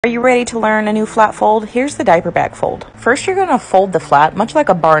Are you ready to learn a new flat fold? Here's the diaper bag fold. First, you're gonna fold the flat, much like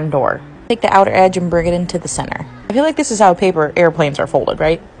a barn door. Take the outer edge and bring it into the center. I feel like this is how paper airplanes are folded,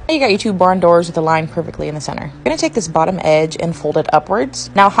 right? Now you got your two barn doors with a line perfectly in the center. You're gonna take this bottom edge and fold it upwards.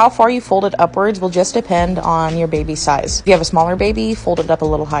 Now, how far you fold it upwards will just depend on your baby's size. If you have a smaller baby, fold it up a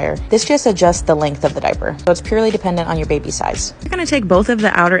little higher. This just adjusts the length of the diaper, so it's purely dependent on your baby's size. You're gonna take both of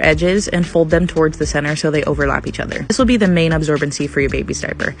the outer edges and fold them towards the center so they overlap each other. This will be the main absorbency for your baby's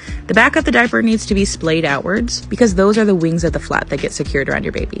diaper. The back of the diaper needs to be splayed outwards because those are the wings of the flat that get secured around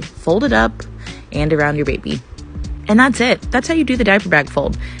your baby. Fold it up and around your baby. And that's it. That's how you do the diaper bag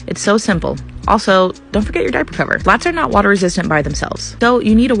fold. It's so simple. Also, don't forget your diaper cover. Flats are not water resistant by themselves, so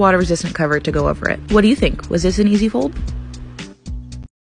you need a water resistant cover to go over it. What do you think? Was this an easy fold?